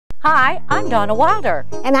Hi, I'm Donna Wilder.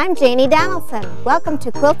 And I'm Janie Donaldson. Welcome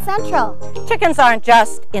to Quilt Central. Chickens aren't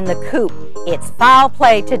just in the coop. It's foul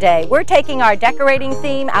play today. We're taking our decorating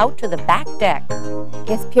theme out to the back deck.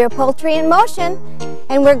 It's pure poultry in motion,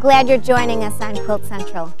 and we're glad you're joining us on Quilt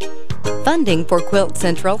Central. Funding for Quilt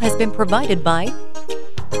Central has been provided by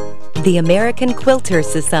the American Quilter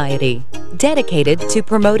Society, dedicated to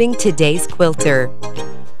promoting today's quilter.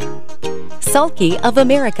 Sulky of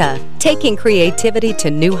America, taking creativity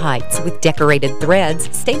to new heights with decorated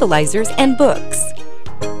threads, stabilizers, and books.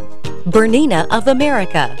 Bernina of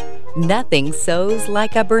America, nothing sews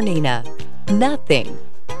like a Bernina. Nothing.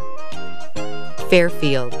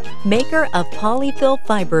 Fairfield, maker of Polyfil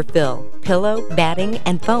fiber fill, pillow, batting,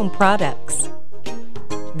 and foam products.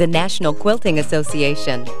 The National Quilting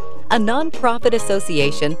Association, a non-profit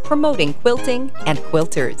association promoting quilting and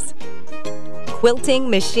quilters. Quilting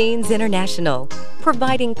Machines International,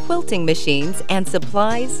 providing quilting machines and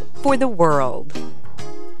supplies for the world.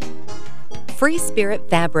 FreeSpirit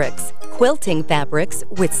Fabrics, quilting fabrics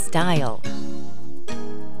with style.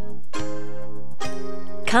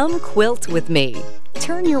 Come quilt with me.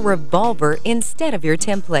 Turn your revolver instead of your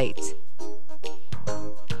template.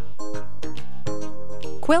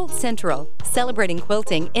 Quilt Central, celebrating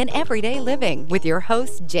quilting in everyday living with your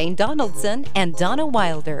hosts Jane Donaldson and Donna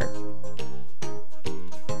Wilder.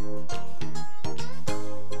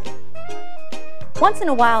 Once in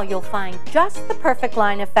a while, you'll find just the perfect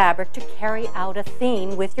line of fabric to carry out a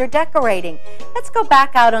theme with your decorating. Let's go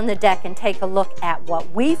back out on the deck and take a look at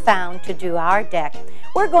what we found to do our deck.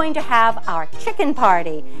 We're going to have our chicken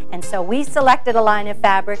party, and so we selected a line of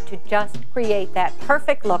fabric to just create that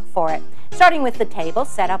perfect look for it. Starting with the table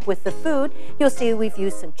set up with the food, you'll see we've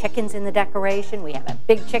used some chickens in the decoration. We have a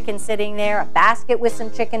big chicken sitting there, a basket with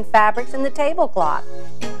some chicken fabrics, and the tablecloth.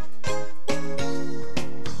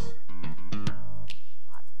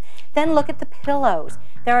 Then look at the pillows.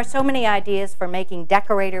 There are so many ideas for making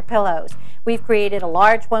decorator pillows. We've created a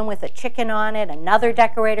large one with a chicken on it, another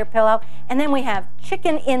decorator pillow, and then we have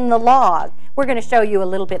chicken in the log. We're going to show you a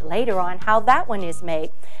little bit later on how that one is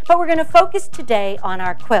made. But we're going to focus today on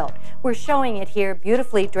our quilt. We're showing it here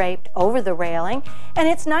beautifully draped over the railing, and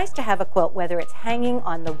it's nice to have a quilt whether it's hanging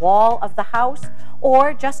on the wall of the house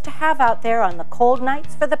or just to have out there on the cold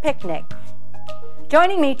nights for the picnic.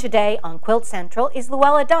 Joining me today on Quilt Central is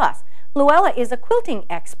Luella Doss. Luella is a quilting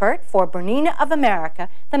expert for Bernina of America,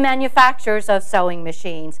 the manufacturers of sewing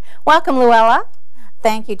machines. Welcome, Luella.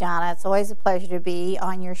 Thank you, Donna. It's always a pleasure to be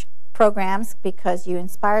on your programs because you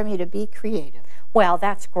inspire me to be creative. Well,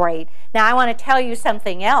 that's great. Now, I want to tell you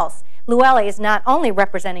something else. Luella is not only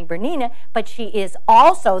representing Bernina, but she is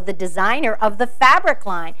also the designer of the fabric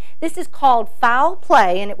line. This is called Fowl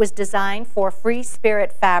Play, and it was designed for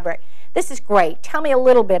FreeSpirit Fabric. This is great. Tell me a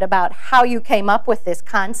little bit about how you came up with this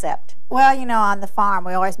concept. Well, you know, on the farm,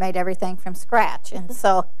 we always made everything from scratch. And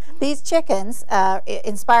so these chickens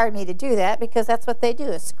inspired me to do that because that's what they do,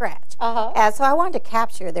 is scratch. And so I wanted to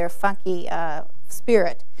capture their funky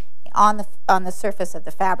spirit on the surface of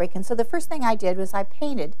the fabric. And so the first thing I did was I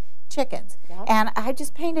painted chickens. Yep. And I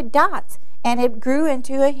just painted dots, and it grew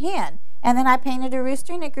into a hen. And then I painted a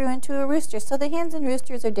rooster, and it grew into a rooster. So the hens and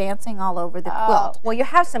roosters are dancing all over the quilt. Well, you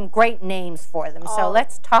have some great names for them, so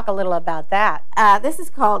let's talk a little about that. This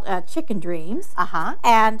is called Chicken Dreams.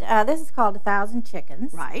 And this is called 1,000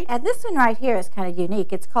 Chickens. Right. And this one right here is kind of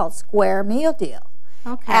unique. It's called Square Meal Deal.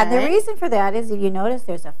 Okay. And the reason for that is, if you notice,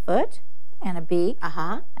 there's a foot and a beak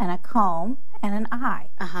and a comb and an eye.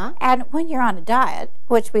 And when you're on a diet,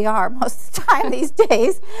 which we are most of the time these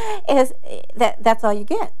days, is that's all you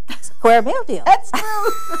get. Square meal deal. That's true.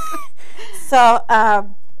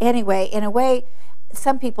 So anyway, in a way,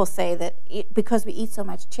 some people say that because we eat so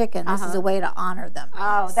much chicken, this is a way to honor them.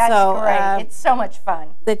 Oh, that's great. It's so much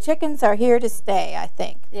fun. The chickens are here to stay, I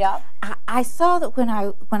think. Yeah. I saw that when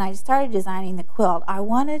I started designing the quilt, I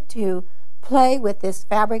wanted to play with this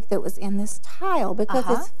fabric that was in this tile because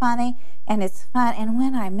it's funny and it's fun. And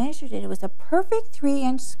when I measured it, it was a perfect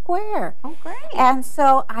 3-inch square. Oh, great. And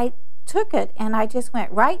so I took it and I just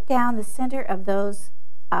went right down the center of those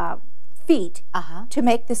feet to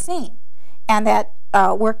make the seam. And that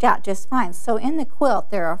worked out just fine. So in the quilt,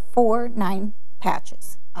 there are 4 9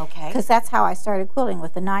 patches. Okay. Because that's how I started quilting,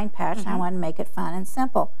 with the 9 patch, and I wanted to make it fun and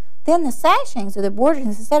simple. Then the sashings, or the borders,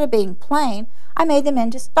 instead of being plain, I made them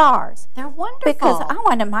into stars. They're wonderful. Because I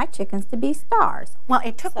wanted my chickens to be stars. Well,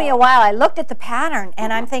 it took me a while. I looked at the pattern,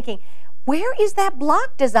 and I'm thinking, where is that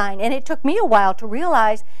block design? And it took me a while to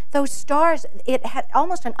realize those stars, it had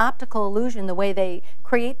almost an optical illusion the way they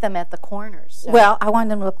create them at the corners. So. Well, I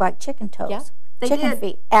wanted them to look like chicken toes. Yeah. chicken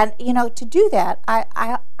feet. And, you know, to do that,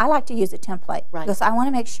 I like to use a template. Right. Because I want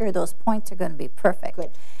to make sure those points are going to be perfect.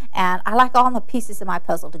 Good. And I like all the pieces of my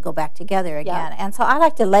puzzle to go back together again. Yeah. And so I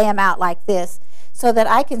like to lay them out like this so that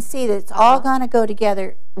I can see that it's all going to go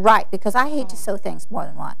together right, because I hate to sew things more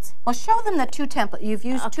than once. Well, show them the two templates. You've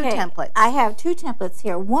used two templates. I have two templates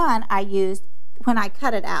here. One I used when I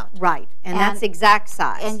cut it out. Right, and that's exact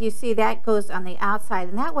size. And you see that goes on the outside,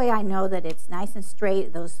 and that way I know that it's nice and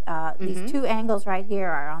straight. Those these two angles right here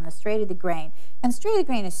are on the straight of the grain, and straight of the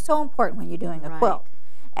grain is so important when you're doing a quilt.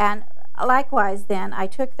 And likewise, then I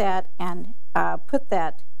took that and put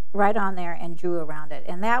that right on there and drew around it,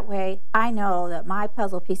 and that way I know that my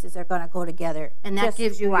puzzle pieces are going to go together. And that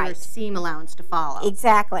gives you your seam allowance to follow.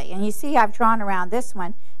 Exactly. And you see I've drawn around this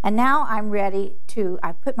one, and now I'm ready to,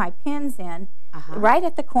 I've put my pins in right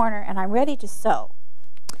at the corner, and I'm ready to sew.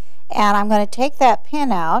 And I'm going to take that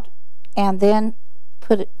pin out and then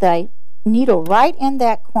put the needle right in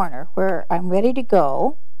that corner where I'm ready to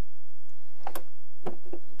go.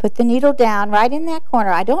 Put the needle down right in that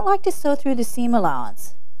corner. I don't like to sew through the seam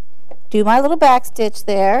allowance. Do my little back stitch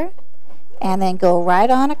there, and then go right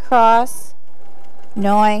on across,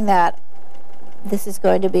 knowing that this is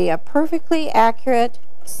going to be a perfectly accurate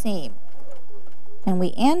seam. And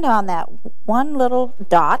we end on that one little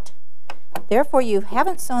dot. Therefore, you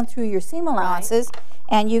haven't sewn through your seam allowances,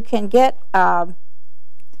 and you can get,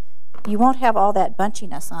 you won't have all that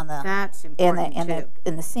bunchiness on the, That's important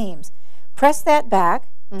in the seams. Press that back,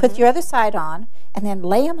 put your other side on, and then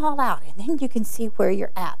lay them all out, and then you can see where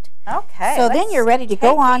you're at. Okay. So then you're ready to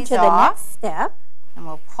go on to the next step. And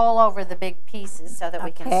we'll pull over the big pieces so that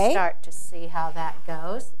we can start to see how that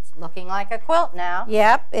goes. It's looking like a quilt now.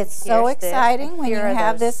 Yep, it's so exciting when you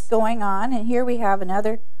have this going on. And here we have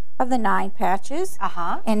another of the 9 patches.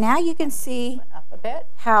 And now you can see up a bit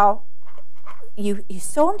how you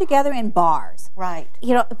sew them together in bars. Right.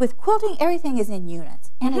 You know, with quilting, everything is in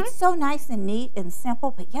units. And it's so nice and neat and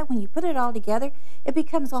simple, but yet when you put it all together, it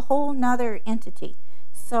becomes a whole nother entity.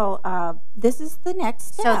 So this is the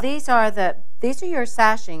next step. So these are your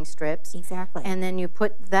sashing strips. Exactly. And then you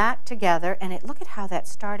put that together, and look at how that's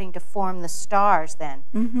starting to form the stars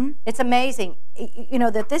then. It's amazing, you know,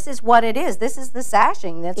 that this is what it is. This is the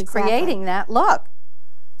sashing that's creating that look.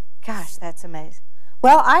 Gosh, that's amazing.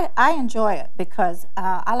 Well, I enjoy it because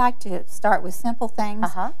I like to start with simple things,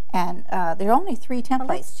 and there are only 3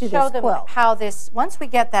 templates to this quilt. Show them how this, once we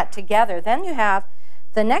get that together, then you have,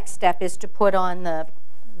 the next step is to put on the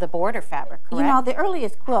border fabric, correct? You know, the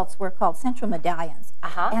earliest quilts were called central medallions,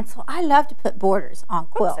 and so I love to put borders on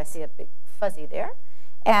quilts. Oops, I see a big fuzzy there.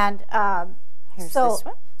 And Here's this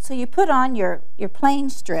one. So you put on your plain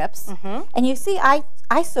strips, and you see I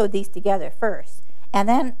sewed these together first, and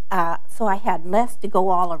then so I had less to go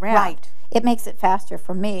all around. Right. It makes it faster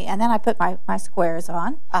for me, and then I put my squares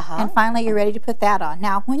on, and finally you're ready to put that on.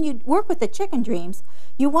 Now, when you work with the chicken dreams,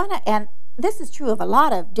 you want to, and this is true of a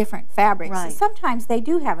lot of different fabrics. Right. Sometimes they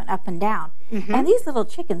do have an up and down, and these little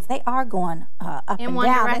chickens, they are going up and down. In one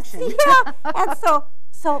direction. Yeah, and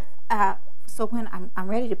so when I'm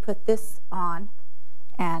ready to put this on,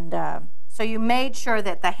 and so you made sure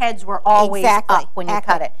that the heads were always up when you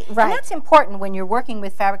cut it. Right. And that's important when you're working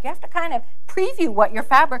with fabric. You have to kind of preview what your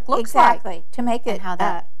fabric looks like. To make it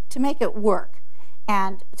to make it work,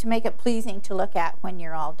 and to make it pleasing to look at when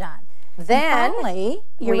you're all done. Then finally,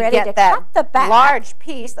 you're ready to cut the back. Large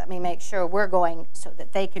piece. Let me make sure we're going so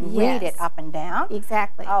that they can read it up and down.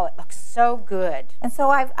 Exactly. Oh, it looks so good. And so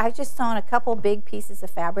I've just sewn a couple big pieces of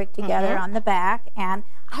fabric together on the back, and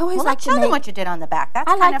I always like to show them what you did on the back.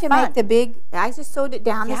 That's I kind like of to fun. make the big. I just sewed it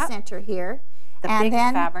down the center here. The big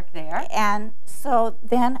fabric there. And so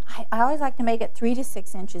then I always like to make it 3 to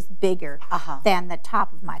 6 inches bigger than the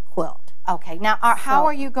top of my quilt. Okay. Now, how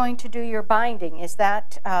are you going to do your binding? Is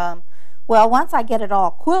that well, once I get it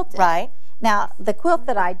all quilted. Right. Now, the quilt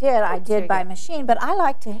that I did by machine, but I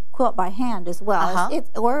like to quilt by hand as well,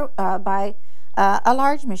 or by a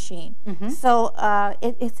large machine. So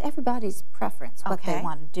it's everybody's preference what they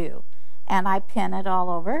want to do. And I pin it all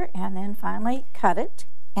over, and then finally cut it,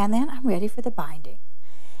 and then I'm ready for the binding.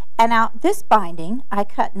 And now this binding, I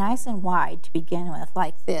cut nice and wide to begin with,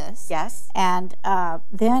 like this. Yes. And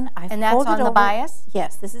then I fold it over. And that's on the bias?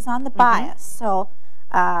 Yes, this is on the bias. So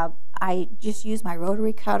I just use my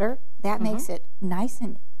rotary cutter. That makes it nice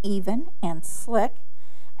and even and slick.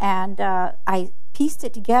 And I pieced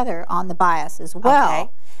it together on the bias as well. Okay.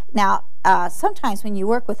 Now, sometimes when you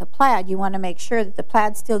work with a plaid, you want to make sure that the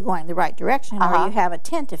plaid's still going the right direction, or you have a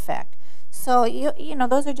tint effect. So, you know,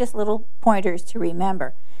 those are just little pointers to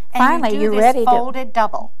remember. And finally, you do you're this ready folded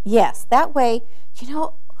double. Yes, that way, you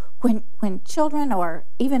know, when children or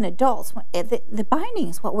even adults, the binding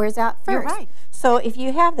is what wears out first. You're right. So if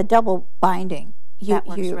you have the double binding, That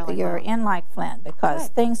works really you're well. in like Flint, because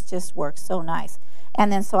Good. things just work so nice. And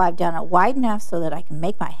then so I've done it wide enough so that I can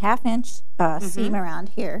make my 1/2 inch seam around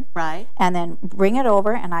here. Right. And then bring it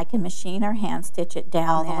over, and I can machine or hand stitch it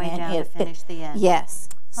down. All the way and down to finish the end. Yes.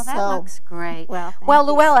 Well, that So, looks great. well, thank Well,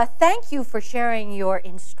 you. Luella, thank you for sharing your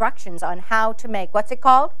instructions on how to make, what's it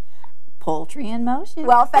called? Poultry in motion.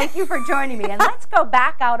 Well, thank you for joining me. And let's go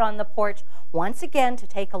back out on the porch once again to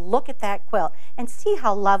take a look at that quilt and see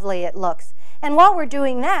how lovely it looks. And while we're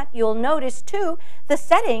doing that, you'll notice, too, the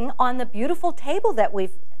setting on the beautiful table that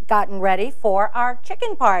we've gotten ready for our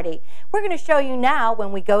chicken party. We're going to show you now,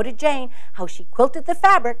 when we go to Jane, how she quilted the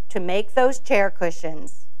fabric to make those chair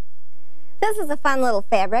cushions. This is a fun little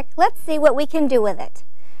fabric. Let's see what we can do with it.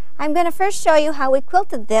 I'm going to first show you how we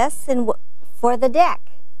quilted this for the deck,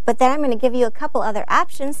 but then I'm going to give you a couple other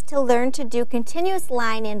options to learn to do continuous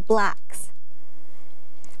line in blocks.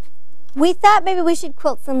 We thought maybe we should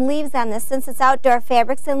quilt some leaves on this since it's outdoor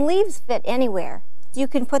fabrics and leaves fit anywhere. You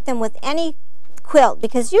can put them with any quilt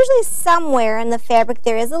because usually somewhere in the fabric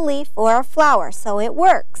there is a leaf or a flower, so it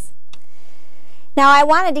works. Now I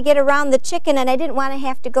wanted to get around the chicken and I didn't want to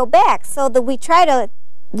have to go back, so that we try to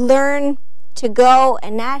learn to go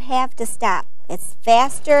and not have to stop. It's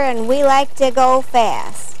faster and we like to go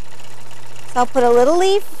fast. So I'll put a little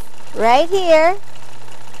leaf right here.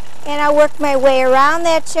 And I'll work my way around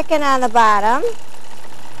that chicken on the bottom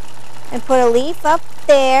and put a leaf up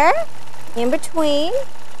there in between,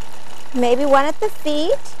 maybe one at the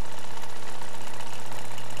feet.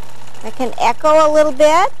 I can echo a little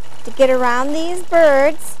bit to get around these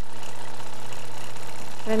birds.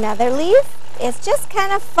 Put another leaf. It's just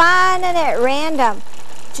kind of fun and at random.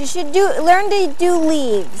 You should learn to do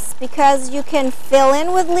leaves because you can fill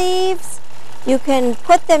in with leaves. You can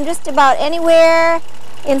put them just about anywhere.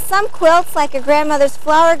 In some quilts, like a grandmother's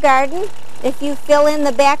flower garden, if you fill in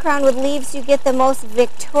the background with leaves, you get the most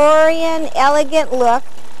Victorian, elegant look.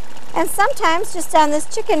 And sometimes, just on this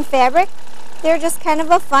chicken fabric, they're just kind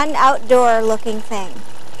of a fun outdoor looking thing.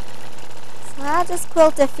 So I'll just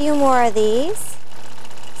quilt a few more of these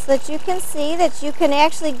so that you can see that you can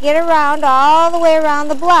actually get around all the way around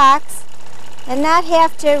the blocks and not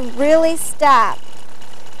have to really stop.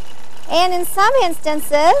 And in some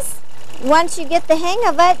instances, once you get the hang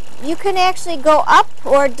of it, you can actually go up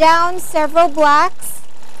or down several blocks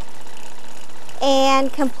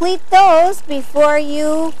and complete those before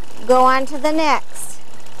you go on to the next.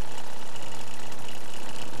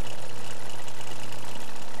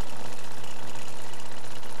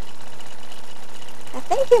 I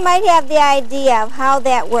think you might have the idea of how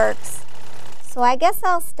that works. So I guess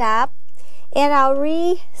I'll stop and I'll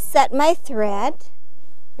reset my thread.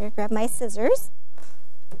 Here, grab my scissors.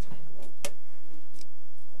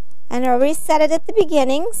 And I'll reset it at the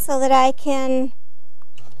beginning so that I can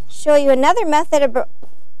show you another method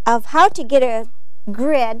of how to get a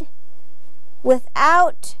grid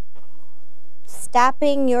without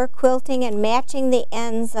stopping your quilting and matching the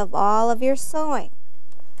ends of all of your sewing.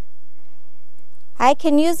 I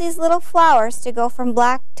can use these little flowers to go from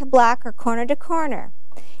block to block or corner to corner.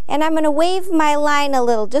 And I'm going to wave my line a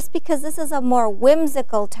little just because this is a more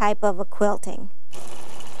whimsical type of a quilting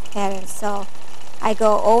pattern. So I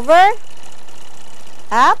go over,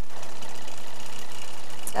 up,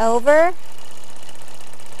 over,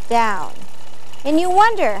 down. And you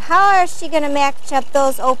wonder, how is she going to match up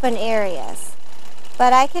those open areas?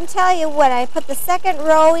 But I can tell you, when I put the second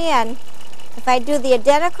row in, if I do the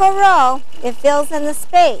identical row, it fills in the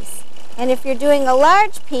space. And if you're doing a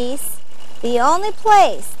large piece, the only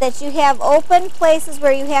place that you have open places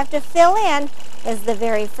where you have to fill in is the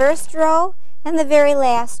very first row and the very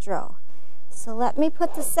last row. So let me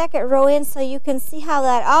put the second row in so you can see how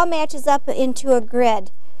that all matches up into a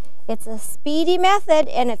grid. It's a speedy method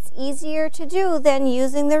and it's easier to do than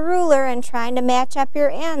using the ruler and trying to match up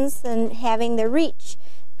your ends and having the reach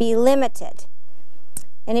be limited.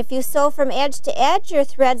 And if you sew from edge to edge, your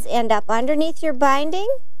threads end up underneath your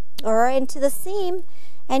binding or into the seam,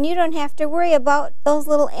 and you don't have to worry about those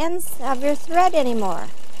little ends of your thread anymore.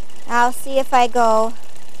 I'll see if I go,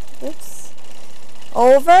 oops,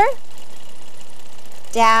 over,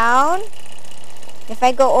 down. If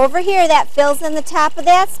I go over here, that fills in the top of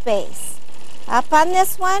that space. Up on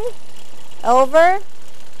this one, over,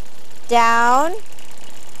 down,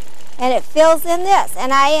 and it fills in this.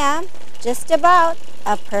 And I am just about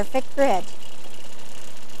a perfect grid.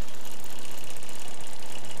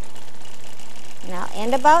 And I'll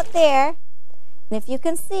end about there. And if you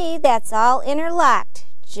can see, that's all interlocked,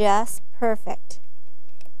 just perfect.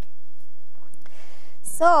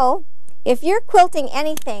 So, if you're quilting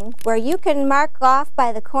anything where you can mark off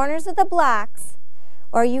by the corners of the blocks,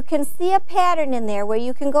 or you can see a pattern in there where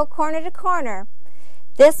you can go corner to corner,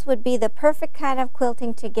 this would be the perfect kind of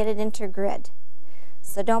quilting to get it into grid.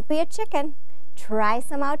 So don't be a chicken. Try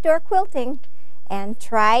some outdoor quilting and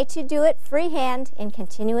try to do it freehand in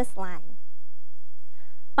continuous line.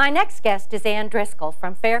 My next guest is Ann Driscoll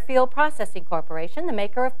from Fairfield Processing Corporation, the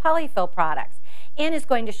maker of Polyfil products. Ann is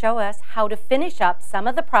going to show us how to finish up some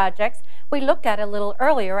of the projects we looked at a little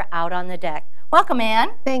earlier out on the deck. Welcome,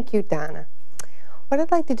 Ann. Thank you, Donna. What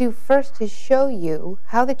I'd like to do first is show you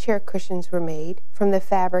how the chair cushions were made from the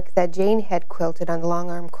fabric that Jane had quilted on the long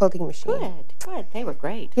arm quilting machine. Good, good. They were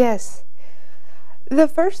great. Yes. The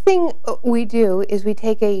first thing we do is we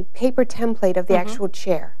take a paper template of the actual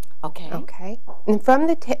chair. Okay. Okay. And from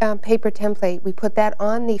the paper template, we put that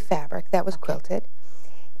on the fabric that was quilted,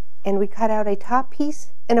 and we cut out a top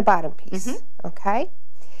piece and a bottom piece. Okay.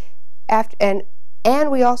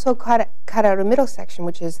 And we also cut out a middle section,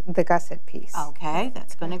 which is the gusset piece. Okay,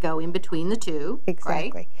 that's going to go in between the two.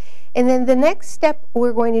 Exactly. Right. And then the next step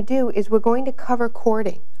we're going to do is we're going to cover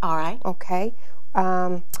cording. All right. Okay.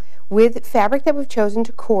 With fabric that we've chosen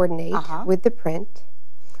to coordinate with the print.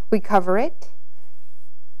 We cover it.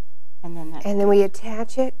 And then we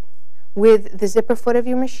attach it with the zipper foot of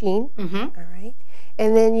your machine. All right.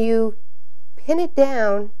 And then you pin it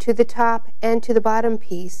down to the top and to the bottom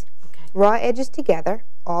piece. Raw edges together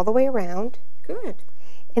all the way around. Good.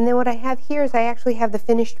 And then what I have here is I actually have the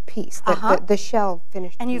finished piece, the shell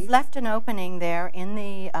finished and piece. you've left an opening there in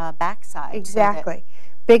the back side. Exactly.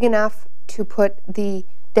 Big enough to put the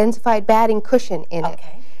densified batting cushion in it.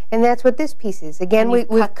 And that's what this piece is. Again, we've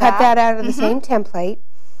cut that out of the same template.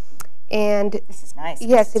 And this is nice.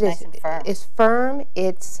 Yes, it is. Nice and firm. It's firm.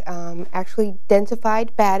 It's actually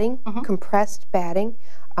densified batting, compressed batting.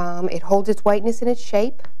 It holds its whiteness in its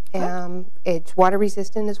shape. It's water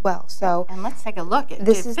resistant as well. So, and let's take a look. It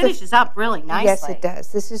finishes up really nicely. Yes, it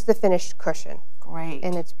does. This is the finished cushion. Great.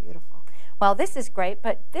 And it's beautiful. Well, this is great,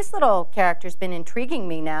 but this little character's been intriguing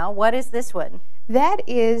me now. What is this one? That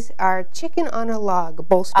is our chicken on a log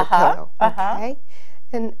bolster pillow. Okay?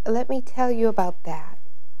 And let me tell you about that.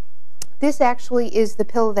 This actually is the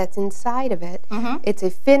pillow that's inside of it. It's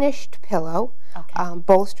a finished pillow.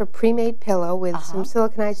 Bolster pre-made pillow with some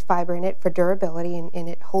siliconized fiber in it for durability, and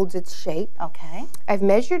it holds its shape. Okay. I've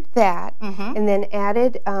measured that and then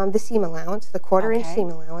added the seam allowance, the quarter-inch seam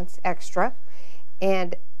allowance extra,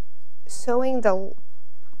 and sewing the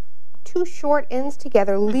two short ends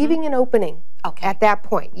together, leaving an opening at that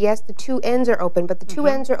point. Yes, the two ends are open, but the two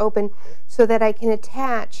ends are open so that I can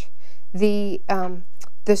attach the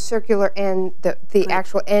circular end, the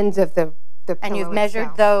actual ends of the and you've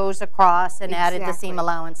measured those across and added the seam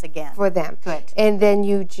allowance again. For them. Good. And then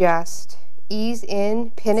you just ease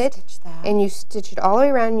in, pin it, and you stitch it all the way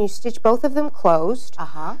around, and you stitch both of them closed.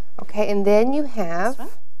 Okay, and then you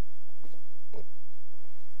have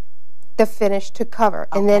the finish to cover.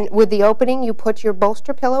 And then with the opening, you put your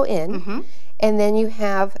bolster pillow in, and then you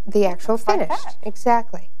have the actual finish.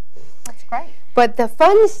 Exactly. That's great. But the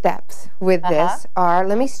fun steps with this are,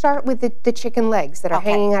 let me start with the chicken legs that are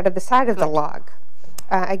hanging out of the side of the log.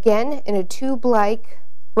 Again, in a tube-like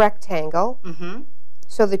rectangle.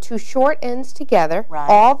 So the two short ends together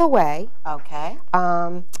all the way. Okay.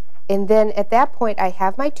 And then at that point, I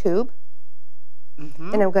have my tube.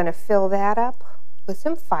 And I'm going to fill that up with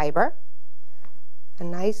some fiber. A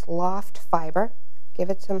nice loft fiber. Give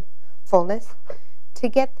it some fullness to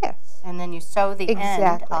get this. And then you sew the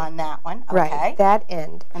end on that one. Right, that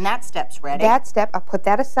end. And that step's ready. That step, I'll put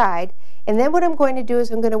that aside. And then what I'm going to do is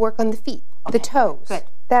I'm going to work on the feet, the toes. Good.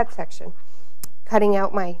 That section. Cutting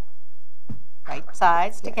out my right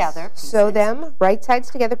sides together. Pieces. Sew them, right sides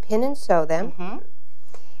together, pin and sew them.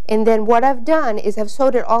 And then what I've done is I've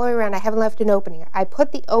sewed it all the way around. I haven't left an opening. I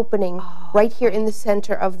put the opening right here in the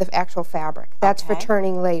center of the actual fabric. That's for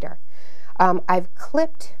turning later. I've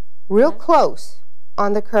clipped real close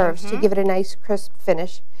on the curves to give it a nice crisp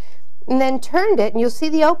finish, and then turned it, and you'll see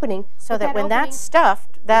the opening. So that when that's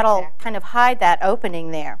stuffed, that'll kind of hide that opening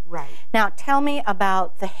there. Right. Now tell me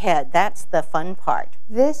about the head. That's the fun part.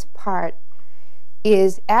 This part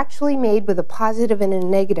is actually made with a positive and a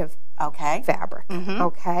negative fabric.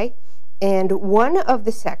 Okay. And one of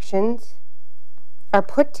the sections are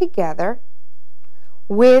put together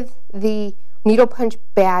with the needle punch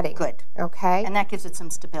batting. Good. Okay. And that gives it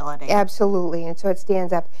some stability. Absolutely. And so it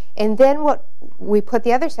stands up. And then what we put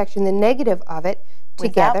the other section, the negative of it,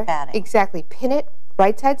 together. Without batting. Exactly. Pin it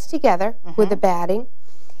right sides together with the batting.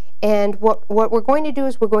 And what we're going to do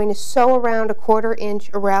is we're going to sew around a 1/4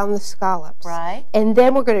 inch around the scallops. Right. And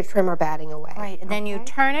then we're going to trim our batting away. Right, and then you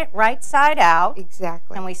turn it right side out.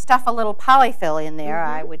 Exactly. And we stuff a little polyfill in there,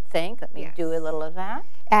 I would think. Let me do a little of that.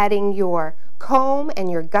 Adding your comb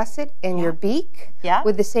and your gusset and your beak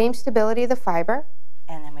with the same stability of the fiber.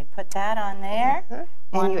 And then we put that on there.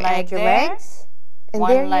 And you add your legs. And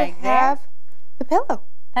there you have the pillow.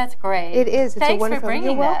 That's great. It is. It's a wonderful. Thanks for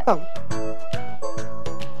bringing that. You're welcome.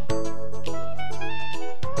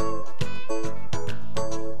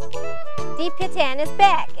 Dee Pittham is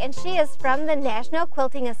back, and she is from the National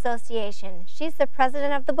Quilting Association. She's the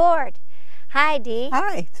president of the board. Hi, Dee.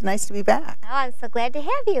 Hi, it's nice to be back. Oh, I'm so glad to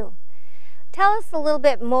have you. Tell us a little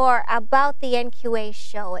bit more about the NQA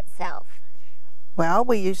show itself. Well,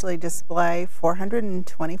 we usually display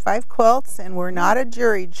 425 quilts, and we're not a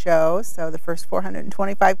juried show, so the first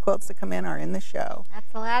 425 quilts that come in are in the show.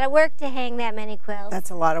 That's a lot of work to hang that many quilts. That's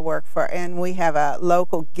a lot of work and we have a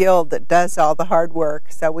local guild that does all the hard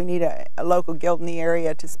work, so we need a local guild in the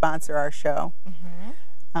area to sponsor our show.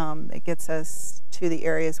 It gets us to the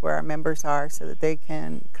areas where our members are so that they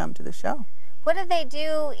can come to the show. What do they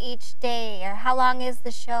do each day, or how long is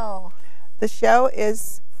the show? The show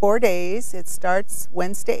is 4 days. It starts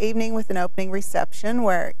Wednesday evening with an opening reception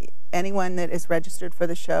where anyone that is registered for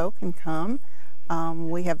the show can come.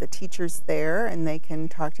 We have the teachers there, and they can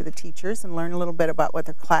talk to the teachers and learn a little bit about what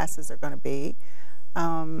their classes are going to be.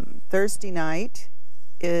 Thursday night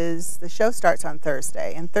the show starts on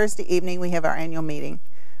Thursday, and Thursday evening we have our annual meeting.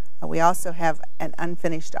 We also have an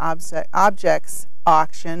unfinished objects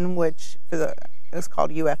auction, which it's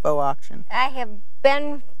called UFO auction. I have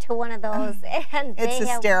been to one of those, and it's they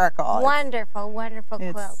hysterical. Have wonderful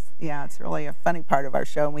quilts. Yeah, it's really a funny part of our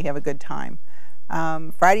show, and we have a good time.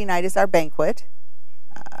 Friday night is our banquet.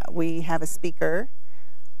 We have a speaker.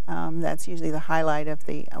 That's usually the highlight of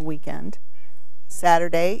the weekend.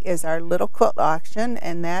 Saturday is our little quilt auction,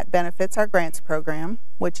 and that benefits our grants program,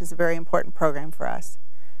 which is a very important program for us.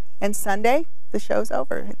 And Sunday, the show's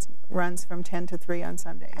over. It runs from 10 to 3 on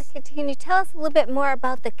Sundays. Okay, can you tell us a little bit more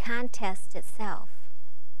about the contest itself?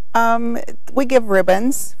 We give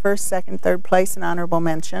ribbons, first, second, third place, and honorable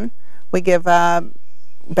mention. We give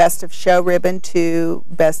best of show ribbon to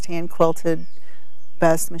best hand quilted,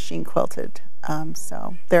 best machine quilted.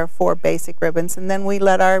 So there are 4 basic ribbons, and then we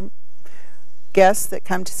let our guests that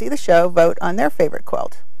come to see the show vote on their favorite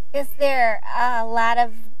quilt. Is there a lot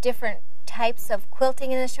of different types of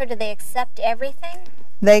quilting in the show? Do they accept everything?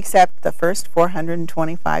 They accept the first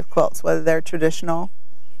 425 quilts, whether they're traditional,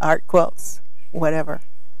 art quilts, whatever.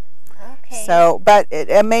 Okay. So, but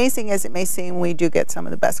amazing as it may seem, we do get some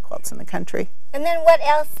of the best quilts in the country. And then what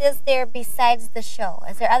else is there besides the show?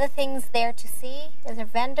 Is there other things there to see? Is there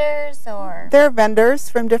vendors or? There are vendors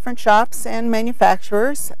from different shops and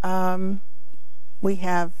manufacturers. We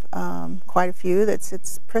have quite a few.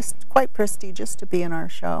 It's quite prestigious to be in our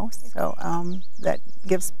show, so that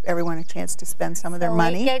gives everyone a chance to spend some of their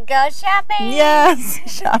money. We could go shopping. Yes,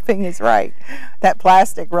 shopping is right. That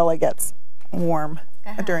plastic really gets warm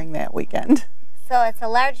during that weekend. So it's a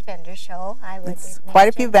large vendor show, I would It's imagine. quite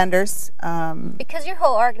a few vendors. Because your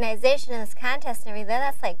whole organization and this contest and everything,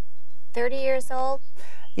 that's like 30 years old?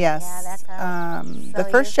 Yes. Yeah, that's the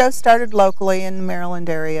first show started locally in the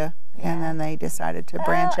Maryland area. And then they decided to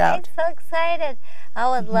branch out. I'm so excited. I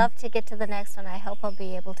would love to get to the next one. I hope I'll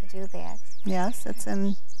be able to do that. Yes, it's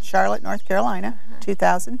in Charlotte, North Carolina,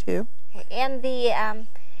 2002. And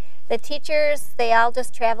the teachers, they all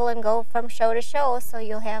just travel and go from show to show, so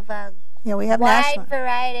you'll have a we have wide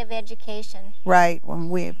variety of education. Right. Well,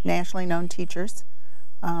 we have nationally known teachers.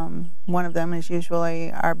 One of them is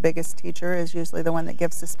usually our biggest teacher, is usually the one that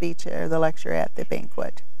gives the speech or the lecture at the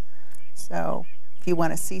banquet. So if you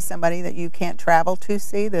want to see somebody that you can't travel to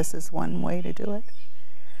see, this is one way to do it,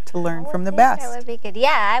 to learn from the best. That would be good.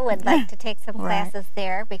 Yeah, I would like to take some classes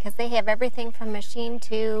there because they have everything from machine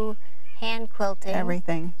to hand quilting.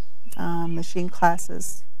 Everything. Machine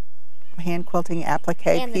classes, hand quilting, applique,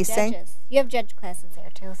 and piecing. The judges. You have judge classes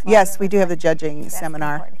there too. So yes, we do have the judging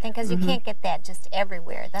seminar. Because you can't get that just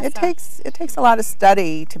everywhere. That's it takes a lot of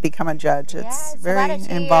study to become a judge. It's very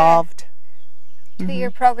involved.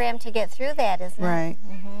 2-year program to get through that, isn't it? Right.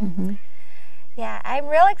 Yeah, I'm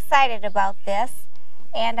real excited about this,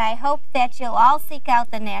 and I hope that you'll all seek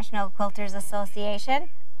out the National Quilters Association.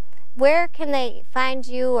 Where can they find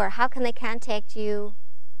you, or how can they contact you?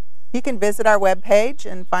 You can visit our webpage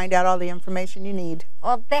and find out all the information you need.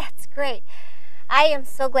 Well, that's great. I am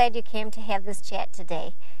so glad you came to have this chat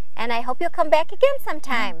today, and I hope you'll come back again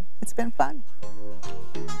sometime. It's been fun.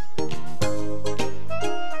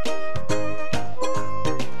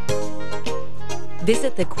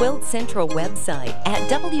 Visit the Quilt Central website at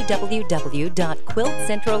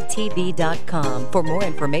www.quiltcentraltv.com for more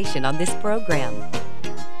information on this program.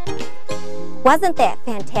 Wasn't that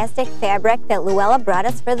fantastic fabric that Luella brought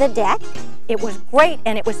us for the deck? It was great,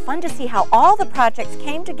 and it was fun to see how all the projects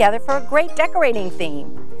came together for a great decorating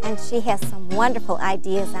theme. And she has some wonderful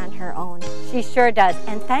ideas on her own. She sure does,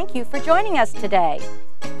 and thank you for joining us today.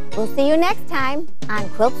 We'll see you next time on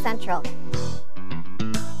Quilt Central.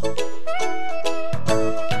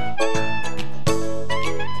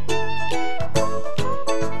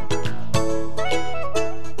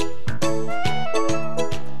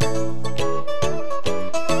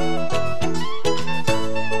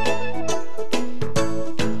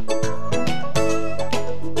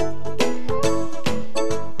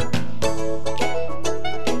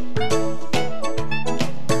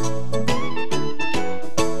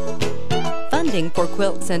 Funding for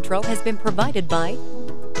Quilt Central has been provided by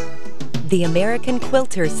the American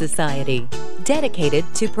Quilter Society, dedicated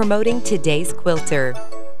to promoting today's quilter.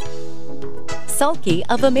 Sulky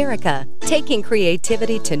of America, taking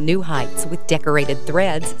creativity to new heights with decorated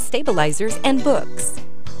threads, stabilizers, and books.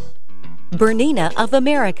 Bernina of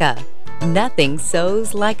America, nothing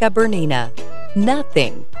sews like a Bernina.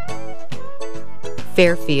 Nothing.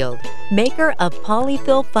 Fairfield, maker of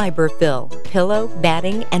Polyfil fiber fill, pillow,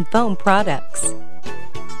 batting, and foam products.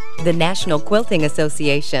 The National Quilting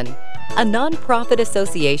Association, a non-profit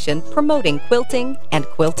association promoting quilting and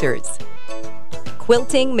quilters.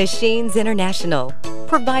 Quilting Machines International,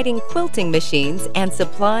 providing quilting machines and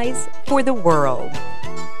supplies for the world.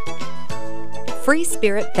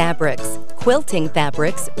 FreeSpirit Fabrics, quilting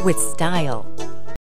fabrics with style.